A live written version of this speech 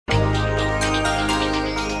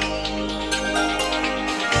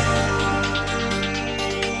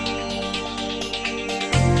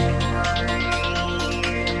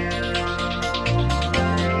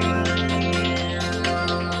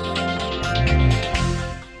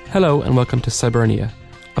Hello and welcome to Scibernia,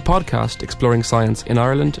 a podcast exploring science in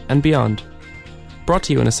Ireland and beyond. Brought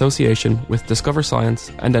to you in association with Discover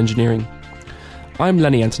Science and Engineering. I'm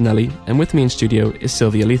Lenny and with me in studio is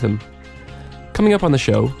Sylvia. Coming up on the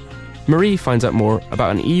show, Marie finds out more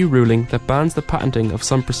about an EU ruling that bans the patenting of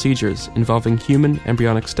some procedures involving human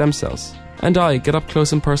embryonic stem cells. And I get up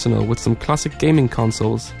close and personal with some classic gaming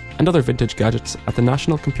consoles and other vintage gadgets at the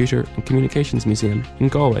National Computer and Communications Museum in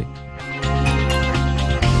Galway.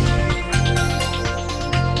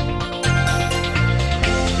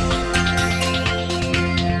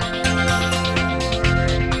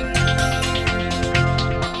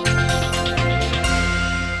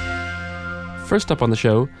 First up on the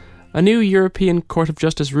show, a new European Court of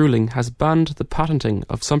Justice ruling has banned the patenting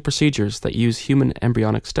of some procedures that use human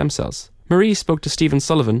embryonic stem cells. Marie spoke to Stephen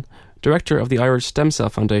Sullivan, director of the Irish Stem Cell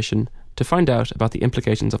Foundation, to find out about the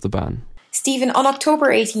implications of the ban. Stephen, on October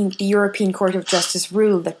 18th, the European Court of Justice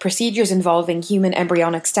ruled that procedures involving human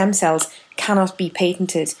embryonic stem cells cannot be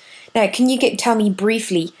patented. Now, can you tell me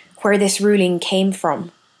briefly where this ruling came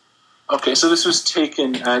from? Okay, so this was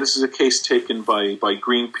taken. This is a case taken by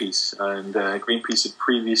Greenpeace, and Greenpeace had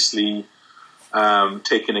previously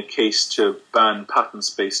taken a case to ban patents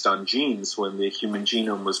based on genes when the human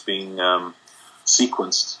genome was being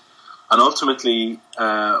sequenced. And ultimately,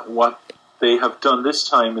 what they have done this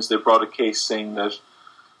time is they brought a case saying that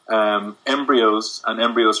embryos, and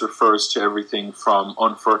embryos refers to everything from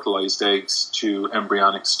unfertilized eggs to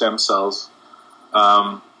embryonic stem cells.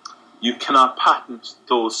 You cannot patent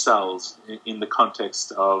those cells in the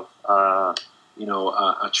context of, a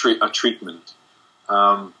treatment.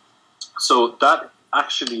 So that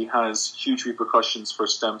actually has huge repercussions for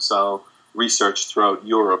stem cell research throughout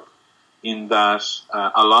Europe, in that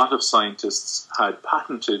a lot of scientists had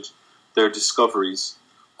patented their discoveries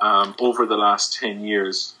over the last 10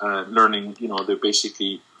 years, they're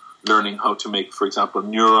basically learning how to make, for example,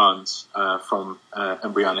 neurons from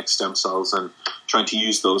embryonic stem cells and trying to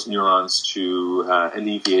use those neurons to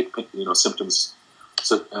alleviate, symptoms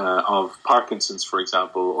of Parkinson's, for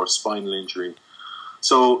example, or spinal injury.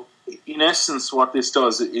 So, in essence, what this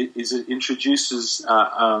does is it introduces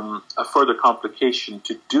a further complication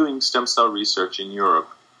to doing stem cell research in Europe.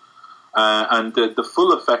 And the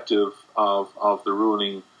full effect of the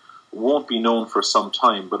ruling won't be known for some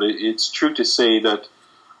time, but it's true to say that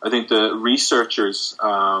I think the researchers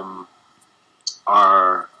are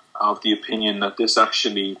of the opinion that this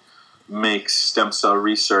actually makes stem cell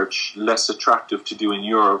research less attractive to do in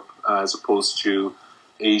Europe as opposed to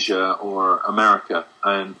Asia or America.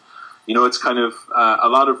 And, it's kind of, a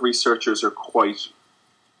lot of researchers are quite,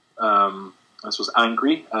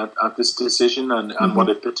 angry at this decision and what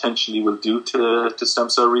it potentially will do to stem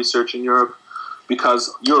cell research in Europe,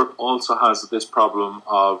 because Europe also has this problem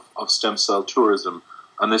of stem cell tourism.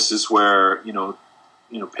 And this is where,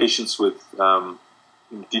 patients with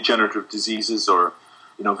degenerative diseases or,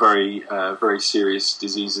 very, very serious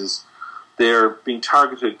diseases, they're being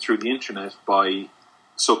targeted through the internet by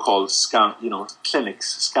so-called scam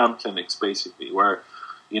clinics, basically, where,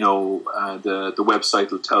 the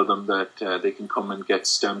website will tell them that they can come and get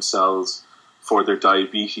stem cells for their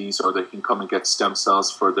diabetes, or they can come and get stem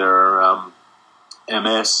cells for their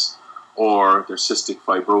MS, or their cystic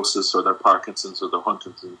fibrosis, or their Parkinson's, or their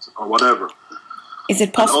Huntington's, or whatever. Is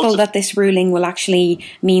it possible that this ruling will actually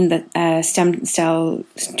mean that stem cell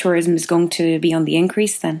tourism is going to be on the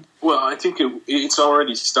increase then? Well, I think it's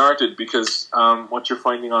already started, because what you're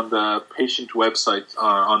finding on the patient website,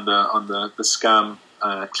 on the scam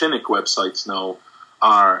clinic websites now,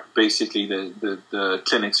 are basically the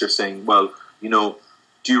clinics are saying, well,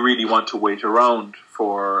 do you really want to wait around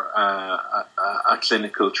for a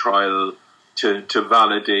clinical trial to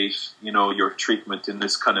validate, your treatment in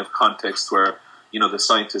this kind of context where, the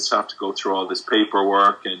scientists have to go through all this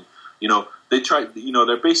paperwork and,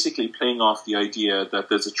 they're basically playing off the idea that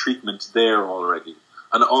there's a treatment there already.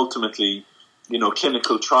 And ultimately,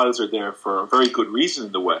 clinical trials are there for a very good reason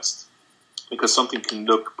in the West, because something can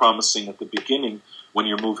look promising at the beginning when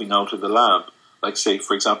you're moving out of the lab. Like, say,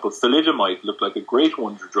 for example, thalidomide looked like a great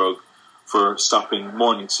wonder drug for stopping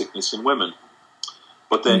morning sickness in women.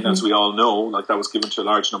 But then, as we all know, that was given to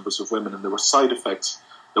large numbers of women, and there were side effects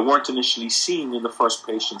that weren't initially seen in the first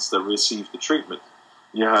patients that received the treatment.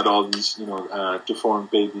 You had all these, deformed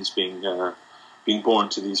babies being born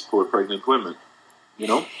to these poor pregnant women.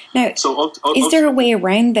 Now, so is there a way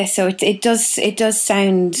around this? So it does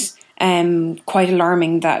sound quite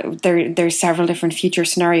alarming that there's several different future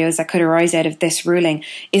scenarios that could arise out of this ruling.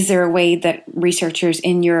 Is there a way that researchers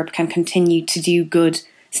in Europe can continue to do good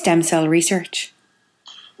stem cell research?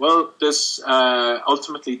 Well, this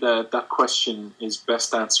ultimately that question is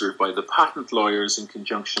best answered by the patent lawyers in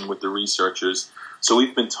conjunction with the researchers. So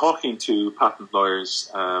we've been talking to patent lawyers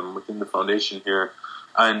within the foundation here,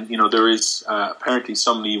 and there is apparently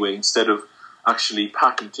some leeway. Instead of actually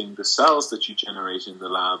patenting the cells that you generate in the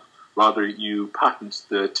lab, rather you patent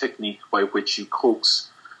the technique by which you coax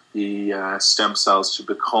the stem cells to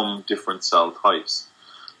become different cell types.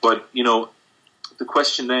 But the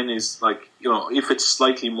question then is, if it's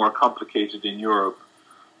slightly more complicated in Europe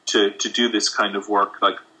to do this kind of work,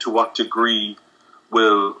 to what degree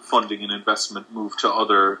will funding and investment move to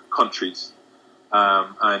other countries?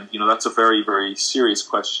 And that's a very, very serious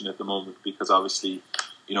question at the moment, because obviously,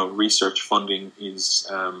 research funding is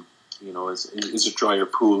a drier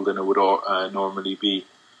pool than it would normally be.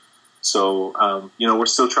 So, we're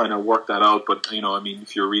still trying to work that out. But,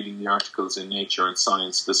 if you're reading the articles in Nature and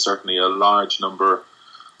Science, there's certainly a large number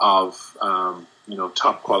of,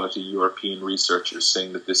 top quality European researchers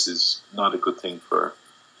saying that this is not a good thing for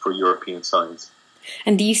European science.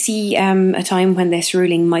 And do you see a time when this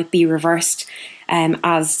ruling might be reversed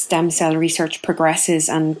as stem cell research progresses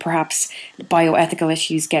and perhaps bioethical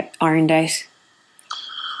issues get ironed out?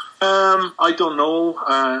 I don't know.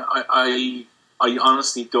 I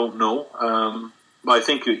honestly don't know. But I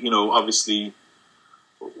think, obviously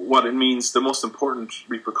what it means, the most important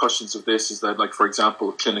repercussions of this is that, for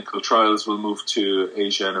example, clinical trials will move to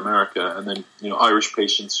Asia and America, and then, Irish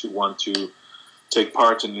patients who want to take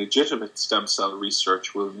part in legitimate stem cell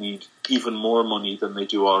research will need even more money than they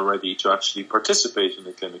do already to actually participate in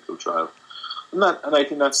a clinical trial. And I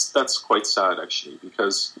think that's quite sad, actually,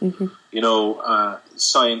 because,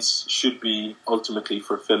 science should be ultimately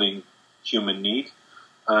fulfilling human need,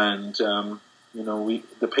 and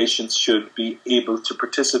the patients should be able to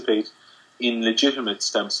participate in legitimate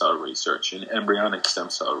stem cell research, in embryonic stem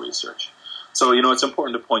cell research. So it's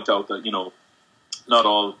important to point out that not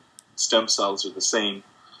all stem cells are the same,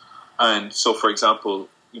 and so, for example,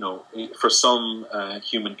 for some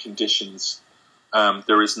human conditions,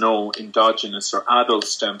 there is no endogenous or adult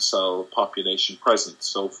stem cell population present,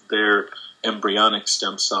 so their embryonic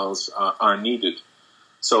stem cells are needed.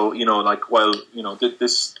 So, while,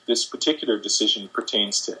 this particular decision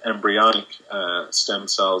pertains to embryonic stem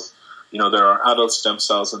cells, there are adult stem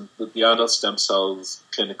cells, and the adult stem cells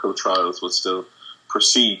clinical trials will still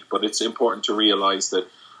proceed. But it's important to realize that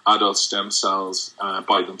adult stem cells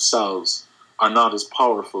by themselves are not as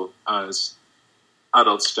powerful as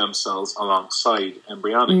adult stem cells alongside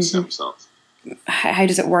embryonic stem cells. How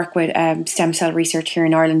does it work with stem cell research here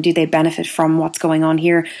in Ireland? Do they benefit from what's going on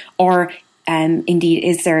here? Or indeed,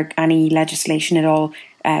 is there any legislation at all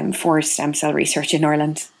for stem cell research in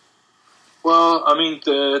Ireland? Well,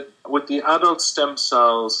 with the adult stem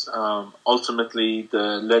cells, ultimately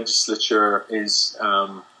the legislature is,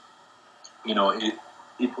 while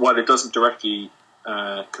it doesn't directly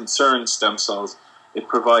concern stem cells, it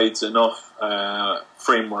provides enough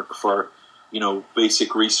framework for,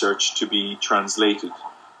 basic research to be translated.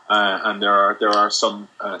 And there are some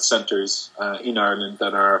centres in Ireland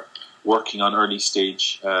that are working on early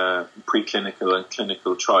stage preclinical and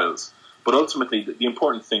clinical trials. But ultimately, the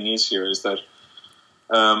important thing is that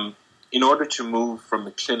in order to move from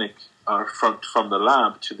the clinic or from the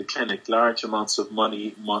lab to the clinic, large amounts of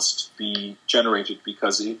money must be generated,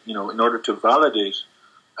 because in order to validate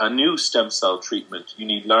a new stem cell treatment, you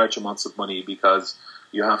need large amounts of money, because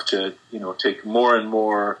you have to take more and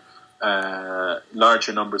more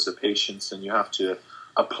larger numbers of patients, and you have to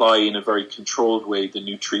apply in a very controlled way the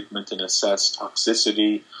new treatment and assess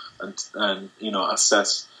toxicity and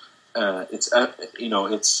assess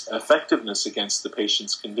its effectiveness against the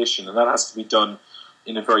patient's condition, and that has to be done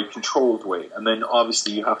in a very controlled way. And then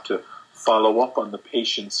obviously you have to follow up on the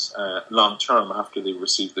patients long term after they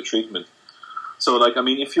receive the treatment. So,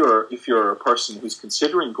 if you're a person who's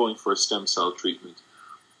considering going for a stem cell treatment,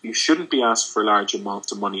 you shouldn't be asked for large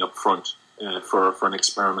amounts of money up front for an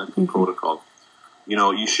experimental protocol.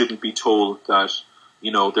 You shouldn't be told that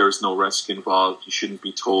there is no risk involved. You shouldn't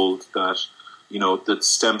be told that the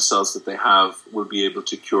stem cells that they have will be able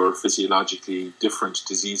to cure physiologically different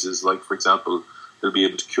diseases. Like, for example, they'll be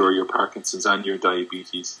able to cure your Parkinson's and your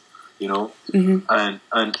diabetes. And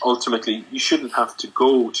ultimately, you shouldn't have to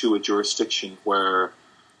go to a jurisdiction where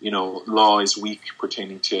law is weak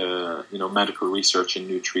pertaining to medical research and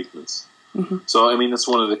new treatments. So, that's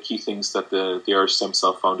one of the key things that the Irish Stem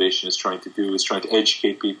Cell Foundation is trying to do, is trying to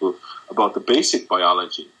educate people about the basic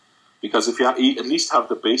biology. Because if you at least have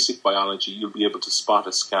the basic biology, you'll be able to spot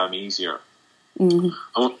a scam easier. And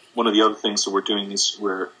one of the other things that we're doing is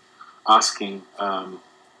we're asking,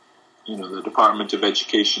 the Department of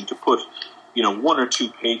Education to put 1 or 2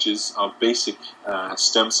 pages of basic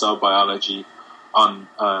stem cell biology on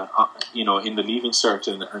in the Leaving Cert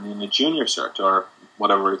and in the Junior Cert, or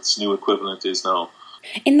whatever its new equivalent is now.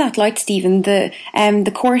 In that light, Stephen, the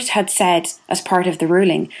court had said as part of the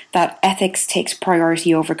ruling that ethics takes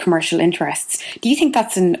priority over commercial interests. Do you think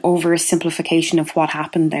that's an oversimplification of what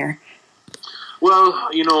happened there? Well,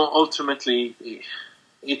 ultimately,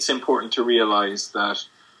 it's important to realise that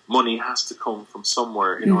money has to come from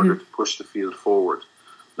somewhere in order to push the field forward.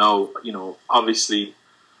 Now, obviously,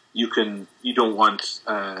 you don't want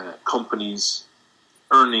companies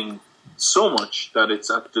earning so much that it's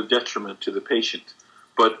at the detriment to the patient.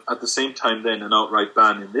 But at the same time, then, an outright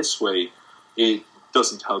ban in this way, it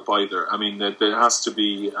doesn't help either. I mean, there has to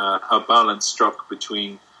be a balance struck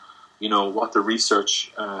between, what the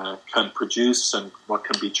research can produce and what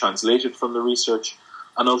can be translated from the research,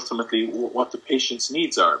 and ultimately what the patient's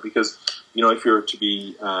needs are. Because, if you're to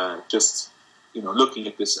be looking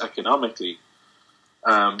at this economically,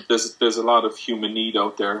 there's a lot of human need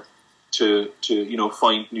out there to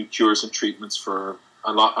find new cures and treatments for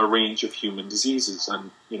a range of human diseases, and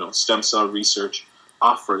stem cell research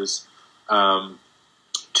offers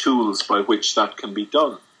tools by which that can be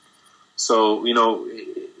done. So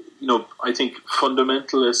I think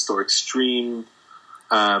fundamentalist or extreme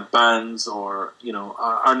bans are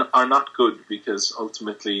not good, because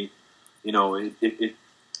ultimately I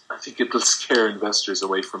think it will scare investors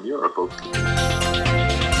away from Europe.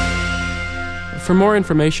 For more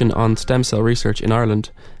information on stem cell research in Ireland,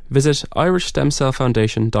 visit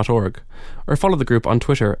irishstemcellfoundation.org or follow the group on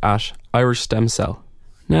Twitter at irishstemcell.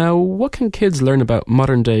 Now, what can kids learn about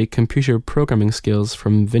modern-day computer programming skills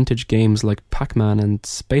from vintage games like Pac-Man and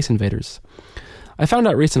Space Invaders? I found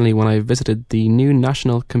out recently when I visited the new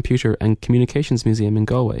National Computer and Communications Museum in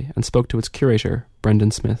Galway and spoke to its curator,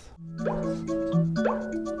 Brendan Smith.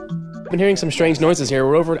 Been hearing some strange noises here.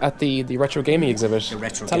 We're over at the retro gaming exhibit.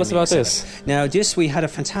 Tell us about this. Now, we had a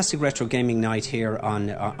fantastic retro gaming night here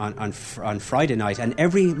on Friday night, and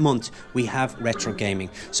every month we have retro gaming.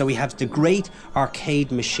 So we have the great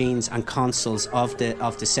arcade machines and consoles of the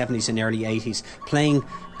 70s and early 80s playing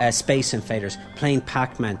Space Invaders, playing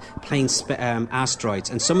Pac-Man, playing Asteroids,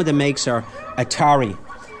 and some of the makes are Atari,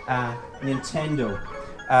 Nintendo.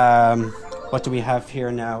 What do we have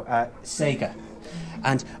here now? Sega.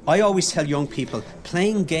 And I always tell young people,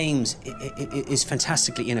 playing games is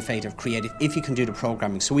fantastically innovative, creative, if you can do the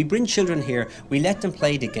programming. So we bring children here, we let them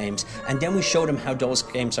play the games, and then we show them how those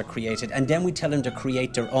games are created, and then we tell them to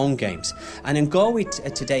create their own games. And in Galway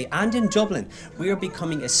today, and in Dublin, we are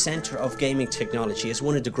becoming a centre of gaming technology as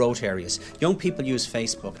one of the growth areas. Young people use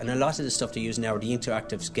Facebook, and a lot of the stuff they use now are the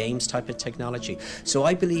interactive games type of technology. So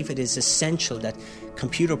I believe it is essential that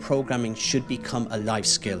computer programming should become a life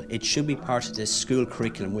skill. It should be part of the school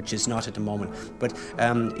curriculum, which is not at the moment. But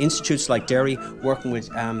institutes like Derry, working with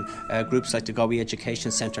groups like the Galway Education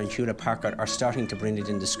Centre and Hewlett Packard, are starting to bring it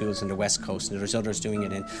into schools in the West Coast, and there's others doing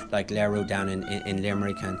it in like Lero down in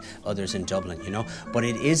Limerick, and others in Dublin, But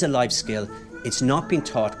it is a life skill. It's not being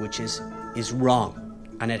taught, which is wrong.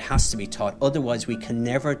 And it has to be taught. Otherwise, we can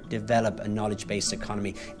never develop a knowledge-based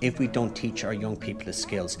economy if we don't teach our young people the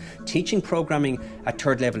skills. Teaching programming at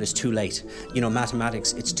third level is too late.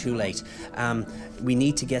 Mathematics, it's too late. We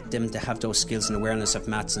need to get them to have those skills and awareness of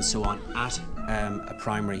maths and so on at a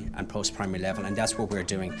primary and post-primary level, and that's what we're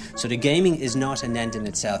doing. So the gaming is not an end in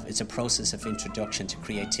itself. It's a process of introduction to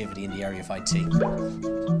creativity in the area of IT.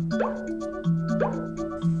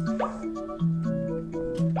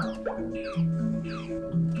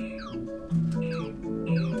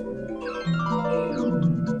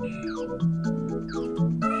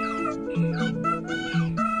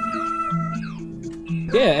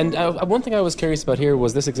 Yeah, and one thing I was curious about here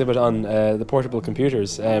was this exhibit on the portable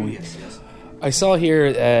computers. Yes. I saw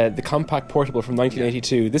here the Compact Portable from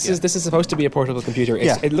 1982. This is supposed to be a portable computer.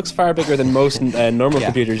 It looks far bigger than most normal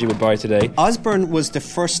computers you would buy today. Osborne was the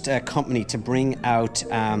first company to bring out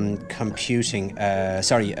computing,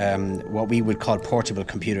 what we would call portable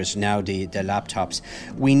computers, now the laptops.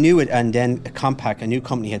 We knew it, and then Compaq, a new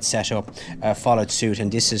company had set up, followed suit,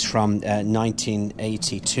 and this is from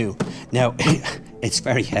 1982. Now, it's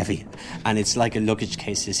very heavy, and it's like a luggage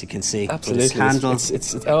case, as you can see. Absolutely. It's handles.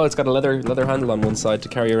 It's got a leather handle on one side to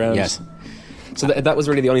carry around. Yes. So that was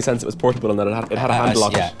really the only sense it was portable, and that it had a handle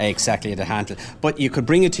on it. Yeah, exactly, it had a handle. But you could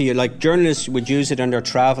bring it to you, like journalists would use it on their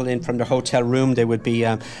travel in from their hotel room. They would be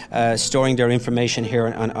storing their information here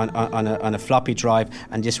on a floppy drive,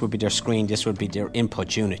 and this would be their screen, this would be their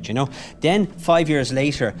input unit, you know. Then 5 years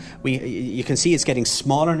later, you can see it's getting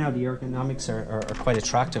smaller now. The ergonomics are quite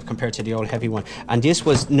attractive compared to the old heavy one. And this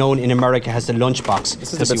was known in America as the lunchbox.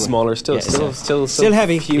 This is a bit smaller, still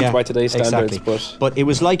heavy, huge by today's standards. Exactly. But it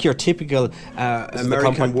was like your typical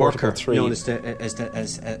American worker, known as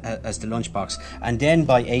the lunchbox. And then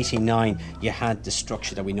by 1989, you had the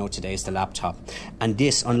structure that we know today as the laptop. And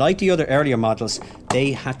this, unlike the other earlier models,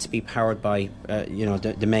 they had to be powered by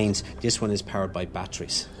the mains. This one is powered by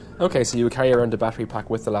batteries. Okay, so you would carry around a battery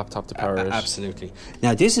pack with the laptop to power it. Absolutely.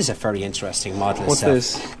 Now, this is a very interesting model. What's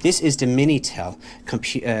itself. This is the Minitel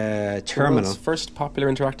terminal. World's first popular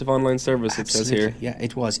interactive online service, Absolutely. It says here. Yeah,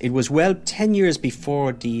 it was. It was 10 years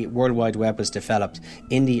before the World Wide Web was developed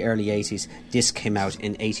in the early 80s. This came out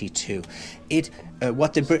in 82. It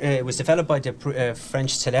was developed by the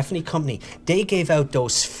French telephony company. They gave out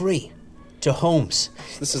those free to homes.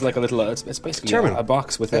 This is like a little, it's basically terminal. a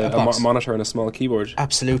box with a monitor and a small keyboard.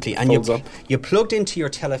 Absolutely. And you plugged into your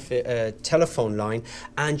telephone line,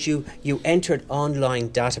 and you entered online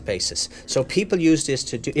databases. So people used this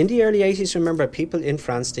to do, in the early 80s, remember, people in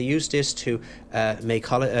France, they used this to make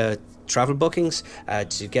travel bookings,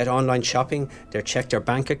 to get online shopping, they check their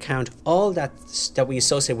bank account, all that we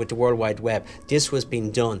associate with the World Wide Web. This was being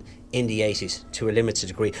done in the 80s to a limited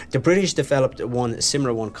degree. The British developed a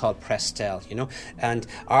similar one called Prestel, you know, and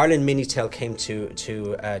Ireland Minitel came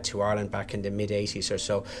to Ireland back in the mid 80s or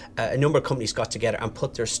so. A number of companies got together and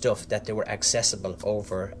put their stuff that they were accessible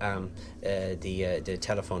over the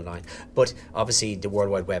telephone line. But obviously the World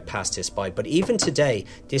Wide Web passed this by. But even today,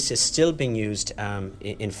 this is still being used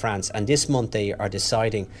in France, and this month they are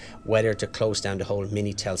deciding whether to close down the whole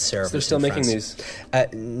Minitel service. So they're still making France.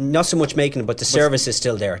 these? Not so much making them, but the service is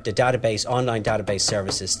still there. The online database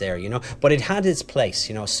service is there, you know. But it had its place,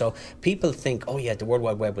 you know. So people think, oh yeah, the World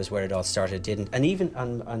Wide Web was where it all started. It didn't. And even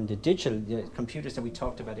on the the computers that we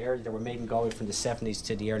talked about earlier, that were made in Galway from the 70s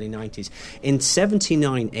to the early 90s. In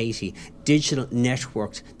 79-80, digital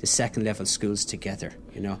networked the second level schools together,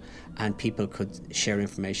 you know, and people could share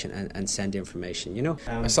information and send information, you know.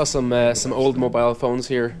 I saw some old mobile phones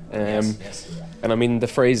here, yes. And I mean the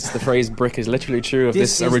phrase brick is literally true of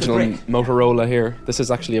this original Motorola here. This is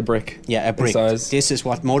actually a brick. Yeah, a brick. This is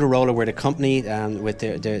what Motorola were, the company, with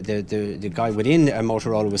the guy within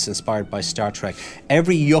Motorola was inspired by Star Trek.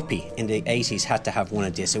 Every yuppie in the 80s had to have one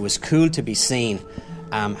of this. It was cool to be seen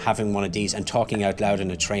having one of these and talking out loud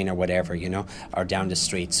in a train or whatever, you know, or down the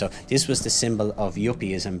street. So this was the symbol of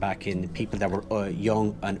yuppieism back in people that were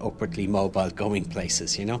young and upwardly mobile, going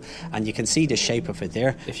places, you know. And you can see the shape of it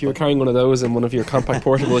there. If you were carrying one of those in one of your compact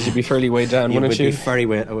portables, you'd be fairly way down, wouldn't you? You would be very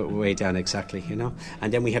way down, exactly, you know.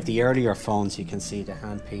 And then we have the earlier phones. You can see the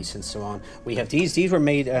handpiece and so on. We have these. These were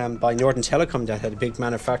made by Northern Telecom, that had a big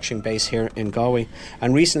manufacturing base here in Galway.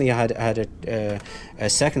 And recently I had a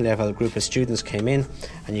second level group of students came in,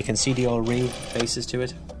 and you can see the old ring faces to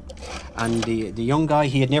it. And the young guy,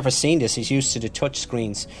 he had never seen this. He's used to the touch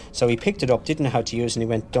screens, so he picked it up, didn't know how to use it, and he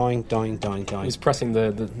went doing. He was pressing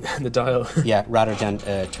the dial. Yeah, rather than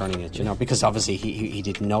turning it, you know, because obviously he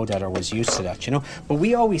didn't know that or was used to that, you know. But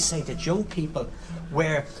we always say that young people,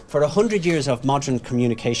 where for 100 years of modern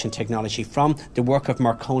communication technology, from the work of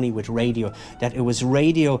Marconi with radio, that it was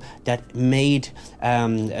radio that made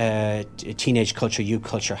teenage culture, youth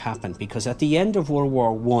culture happen. Because at the end of World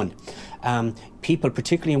War I, people,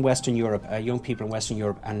 particularly in Western Europe, young people in Western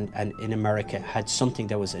Europe and in America, had something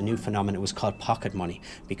that was a new phenomenon. It was called pocket money.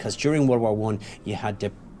 Because during World War I, you had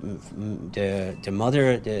the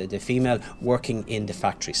mother, the female, working in the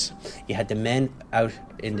factories. You had the men out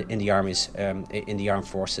in the armies, in the armed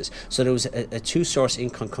forces. So there was a two-source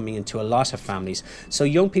income coming into a lot of families. So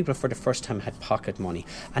young people, for the first time, had pocket money,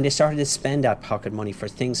 and they started to spend that pocket money for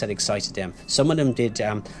things that excited them. Some of them did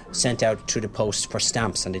sent out through the post for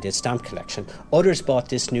stamps, and they did stamp collection. Others bought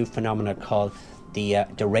this new phenomenon called the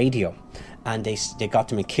radio. And they got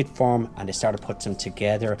them in kit form, and they started putting them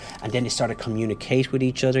together, and then they started to communicate with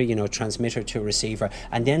each other, you know, transmitter to receiver.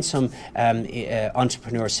 And then some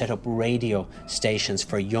entrepreneurs set up radio stations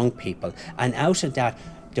for young people, and out of that,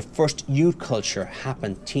 the first youth culture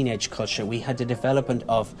happened, teenage culture. We had the development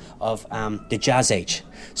of the jazz age.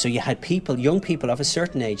 So you had young people of a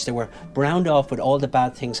certain age, that were browned off with all the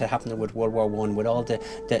bad things that happened with World War I, with all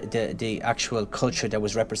the actual culture that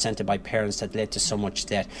was represented by parents that led to so much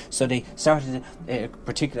debt. So they started,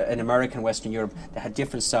 particularly in America and Western Europe, they had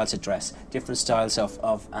different styles of dress, different styles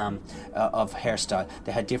of hairstyle.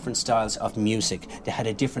 They had different styles of music. They had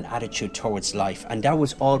a different attitude towards life, and that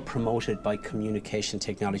was all promoted by communication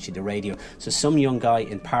technology, the radio. So some young guy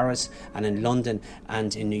in Paris and in London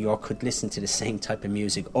and in New York could listen to the same type of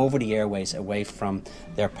music over the airways, away from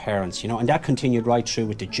their parents, and that continued right through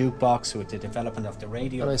with the jukebox, with the development of the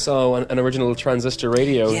radio. And I saw an original transistor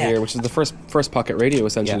radio here, which is the first pocket radio,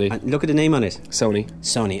 essentially. Yeah. And look at the name on it.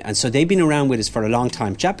 Sony. And so they've been around with us for a long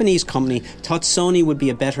time. Japanese company thought Sony would be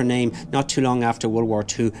a better name not too long after World War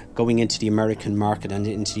II, going into the American market and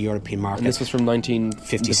into the European market. And this was from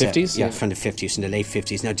 1950s? Yeah, from the 50s, in the late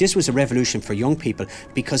 50s. Now, this was a revolution for young people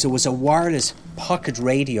because it was a wireless pocket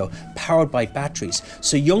radio powered by batteries.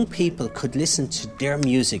 So young people could listen to their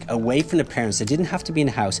music away from the parents. They didn't have to be in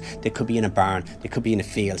a house. They could be in a barn. They could be in a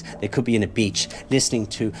field. They could be in a beach, listening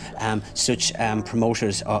to such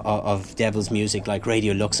promoters of devil's music like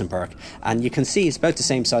Radio Luxembourg. And you can see it's about the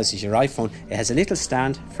same size as your iPhone. It has a little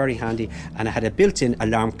stand, very handy, and it had a built-in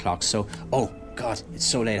alarm clock. So, God, it's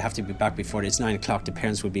so late, I have to be back before it's 9 o'clock. The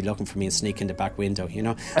parents would be looking for me and sneak in the back window,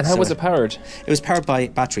 And how was it powered? It was powered by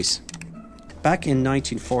batteries. Back in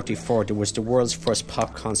 1944, there was the world's first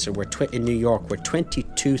pop concert in New York, where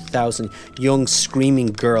 22,000 young screaming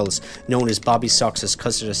girls, known as Bobby Soxers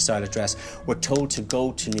because of their style of dress, were told to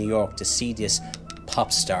go to New York to see this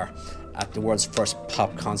pop star at the world's first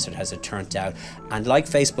pop concert, as it turned out. And like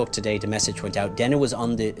Facebook today, the message went out. Then it was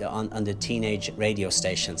on the teenage radio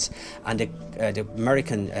stations, and the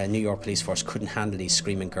American New York police force couldn't handle these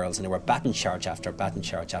screaming girls, and they were batting charge after batting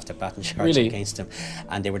charge after batting charge against them.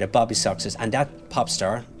 And they were the Bobby Soxers, and that pop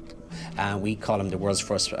star, we call him the world's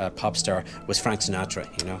first pop star, was Frank Sinatra.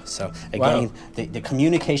 So again, the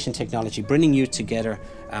communication technology, bringing you together,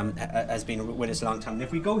 has been with us a long time. And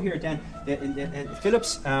if we go here, then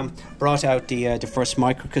Philips brought out the first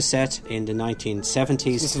microcassette in the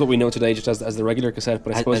 1970s. This is what we know today, just as the regular cassette.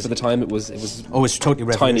 But I suppose for the time it was it's totally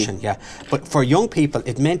revolution. Tiny. Yeah, but for young people,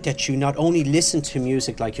 it meant that you not only listened to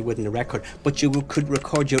music like you would in a record, but you could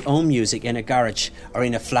record your own music in a garage or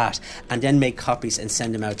in a flat, and then make copies and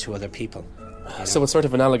send them out to other people. So it's sort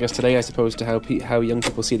of analogous today, I suppose, to how young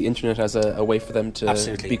people see the internet as a way for them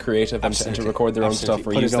to be creative and to record their own stuff,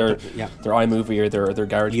 or use their iMovie or their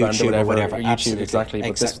GarageBand or whatever. Or YouTube, absolutely. Exactly.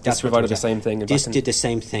 But this provided the same thing. This did the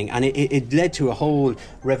same thing, and it led to a whole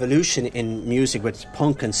revolution in music with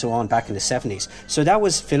punk and so on back in the 70s. So that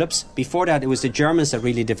was Philips. Before that, it was the Germans that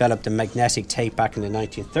really developed the magnetic tape back in the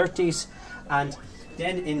 1930s, and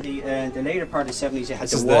then in the later part of the 70s, you had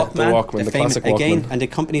the Walkman, the classic Walkman. Again, and the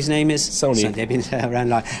company's name is Sony. So they've been around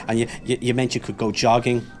long. And you meant you could go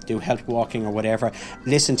jogging, do health walking or whatever,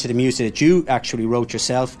 listen to the music that you actually wrote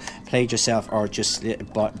yourself, played yourself, or just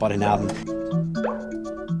bought an album.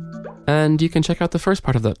 And you can check out the first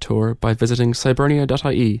part of that tour by visiting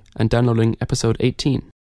Scibernia.ie and downloading episode 18.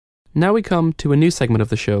 Now we come to a new segment of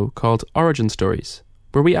the show called Origin Stories,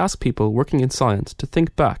 where we ask people working in science to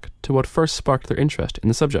think back to what first sparked their interest in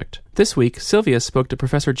the subject. This week, Sylvia spoke to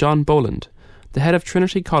Professor John Boland, the head of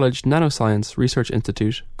Trinity College Nanoscience Research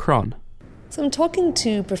Institute, CRANN. So I'm talking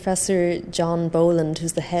to Professor John Boland,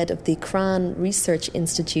 who's the head of the CRANN Research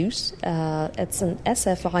Institute. It's an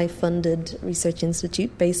SFI-funded research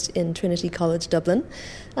institute based in Trinity College, Dublin.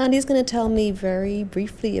 And he's going to tell me very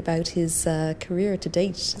briefly about his career to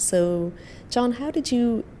date. So, John, how did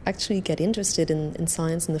you actually get interested in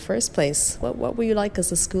science in the first place? What were you like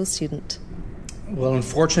as a school student? Well,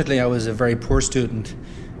 unfortunately, I was a very poor student.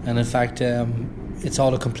 And in fact, it's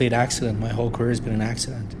all a complete accident. My whole career has been an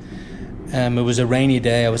accident. It was a rainy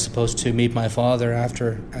day. I was supposed to meet my father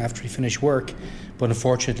after he finished work, but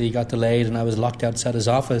unfortunately he got delayed and I was locked outside his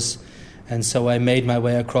office, and so I made my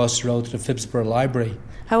way across the road to the Phibsborough Library.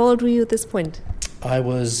 How old were you at this point? I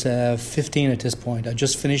was 15 at this point. I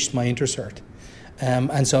just finished my intercert,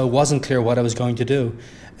 and so it wasn't clear what I was going to do,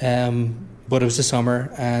 but it was the summer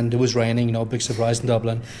and it was raining, big surprise in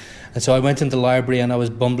Dublin, and so I went into the library and I was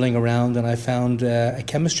bumbling around and I found a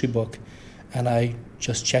chemistry book and I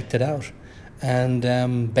just checked it out.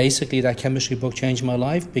 And basically that chemistry book changed my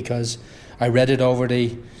life because I read it over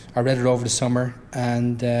the summer,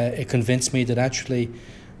 and it convinced me that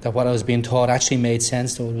what I was being taught actually made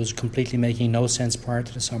sense, though it was completely making no sense prior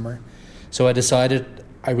to the summer. So I decided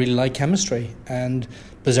I really like chemistry, and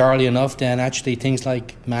bizarrely enough then actually things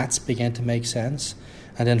like maths began to make sense,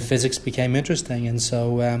 And then physics became interesting, and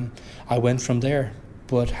so I went from there.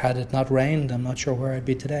 But had it not rained, I'm not sure where I'd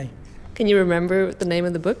be today. Can you remember the name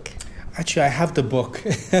of the book? Actually, I have the book.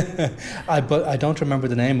 But I don't remember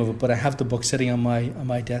the name of it, but I have the book sitting on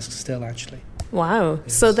my desk still, actually. Wow.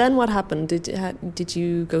 Yes. So then what happened? Did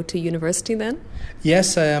you go to university then?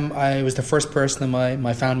 Yes, I was the first person in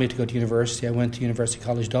my family to go to university. I went to Trinity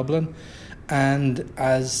College, Dublin. And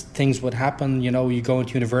as things would happen, you go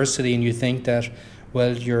into university and you think that,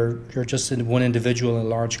 well, you're just one individual in a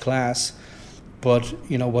large class. But,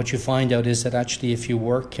 what you find out is that actually if you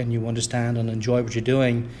work and you understand and enjoy what you're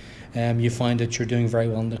doing, you find that you're doing very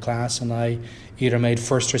well in the class. And I either made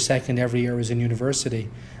first or second every year I was in university.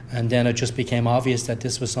 And then it just became obvious that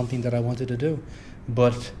this was something that I wanted to do.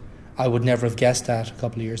 But I would never have guessed that a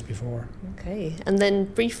couple of years before. Okay. And then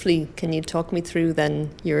briefly, can you talk me through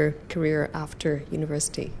then your career after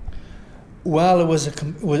university? Well,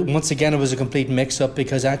 once again, it was a complete mix-up,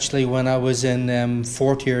 because actually when I was in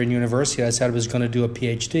fourth year in university, I said I was going to do a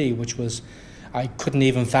PhD, I couldn't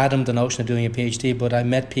even fathom the notion of doing a PhD, but I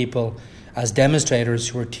met people as demonstrators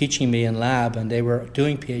who were teaching me in lab, and they were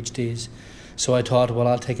doing PhDs. So I thought, well,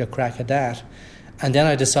 I'll take a crack at that. And then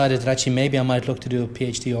I decided that actually maybe I might look to do a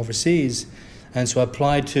PhD overseas. And so I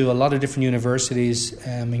applied to a lot of different universities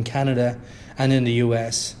in Canada and in the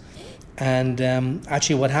US. And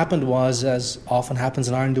actually what happened was, as often happens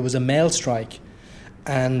in Ireland, there was a mail strike.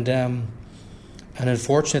 And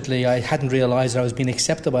unfortunately, I hadn't realised I was being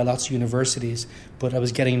accepted by lots of universities, but I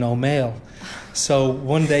was getting no mail. So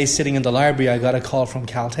one day, sitting in the library, I got a call from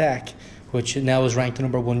Caltech, which now is ranked the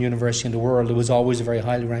number one university in the world. It was always a very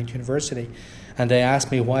highly ranked university. And they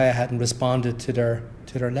asked me why I hadn't responded to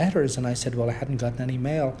their letters. And I said, well, I hadn't gotten any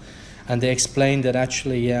mail. And they explained that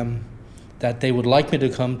actually that they would like me to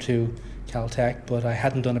come to Caltech, but I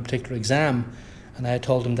hadn't done a particular exam. And I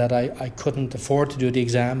told them that I couldn't afford to do the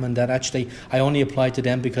exam, and that actually I only applied to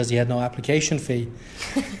them because they had no application fee.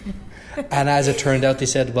 And as it turned out, they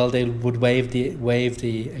said, well, they would waive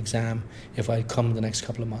the exam if I'd come the next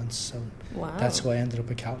couple of months. So wow. That's how I ended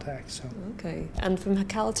up at Caltech. So. Okay. And from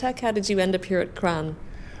Caltech, how did you end up here at CRANN?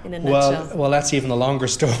 In a nutshell? Well, that's even a longer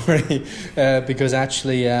story because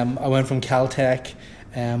actually I went from Caltech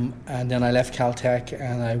and then I left Caltech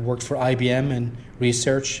and I worked for IBM in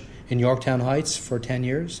research in Yorktown Heights for 10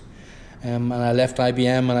 years. And I left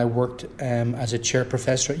IBM and I worked as a chair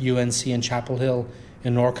professor at UNC in Chapel Hill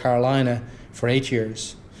in North Carolina for 8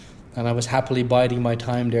 years. And I was happily biding my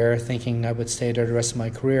time there, thinking I would stay there the rest of my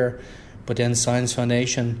career. But then Science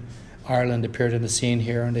Foundation Ireland appeared in the scene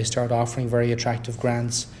here, and they started offering very attractive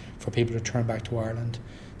grants for people to return back to Ireland.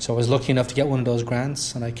 So I was lucky enough to get one of those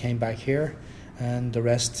grants, and I came back here, and the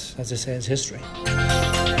rest, as I say, is history.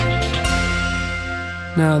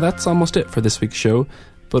 Now, that's almost it for this week's show,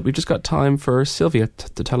 but we've just got time for Sylvia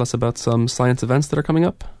to tell us about some science events that are coming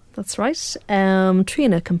up. That's right.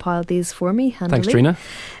 Trina compiled these for me handily. Thanks, Trina.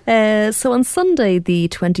 So on Sunday, the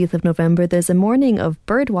 20th of November, there's a morning of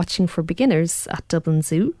bird watching for beginners at Dublin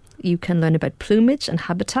Zoo. You can learn about plumage and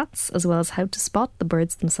habitats, as well as how to spot the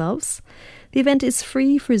birds themselves. The event is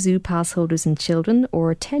free for zoo pass holders and children,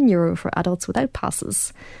 or €10 for adults without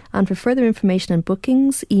passes. And for further information and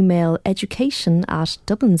bookings, email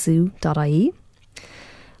education@dublinzoo.ie.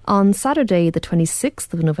 On Saturday, the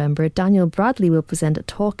 26th of November, Daniel Bradley will present a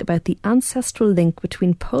talk about the ancestral link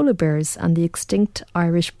between polar bears and the extinct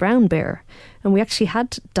Irish brown bear. And we actually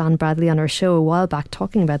had Dan Bradley on our show a while back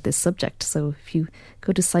talking about this subject. So if you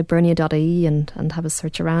go to Scibernia.ie and have a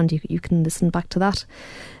search around, you can listen back to that.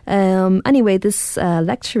 Anyway, this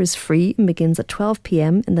lecture is free and begins at 12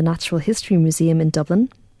 p.m. in the Natural History Museum in Dublin.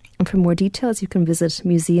 And for more details, you can visit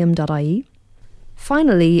museum.ie.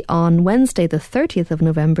 Finally, on Wednesday the 30th of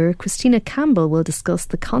November, Christina Campbell will discuss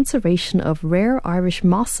the conservation of rare Irish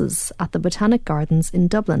mosses at the Botanic Gardens in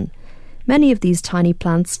Dublin. Many of these tiny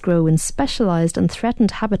plants grow in specialised and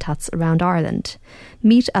threatened habitats around Ireland.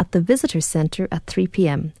 Meet at the Visitor Centre at 3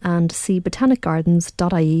 p.m. and see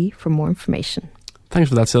botanicgardens.ie for more information. Thanks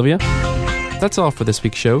for that, Sylvia. That's all for this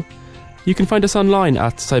week's show. You can find us online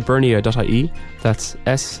at Scibernia.ie, that's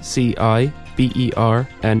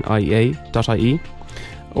SCIBERNIA.ie,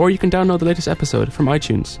 or you can download the latest episode from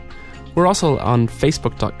iTunes. We're also on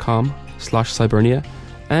Facebook.com/Scibernia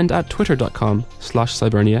and at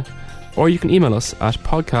Twitter.com/Scibernia, or you can email us at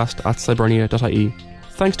podcast@Scibernia.ie.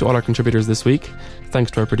 Thanks to all our contributors this week.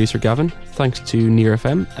 Thanks to our producer Gavin, thanks to Near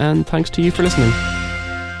FM, and thanks to you for listening.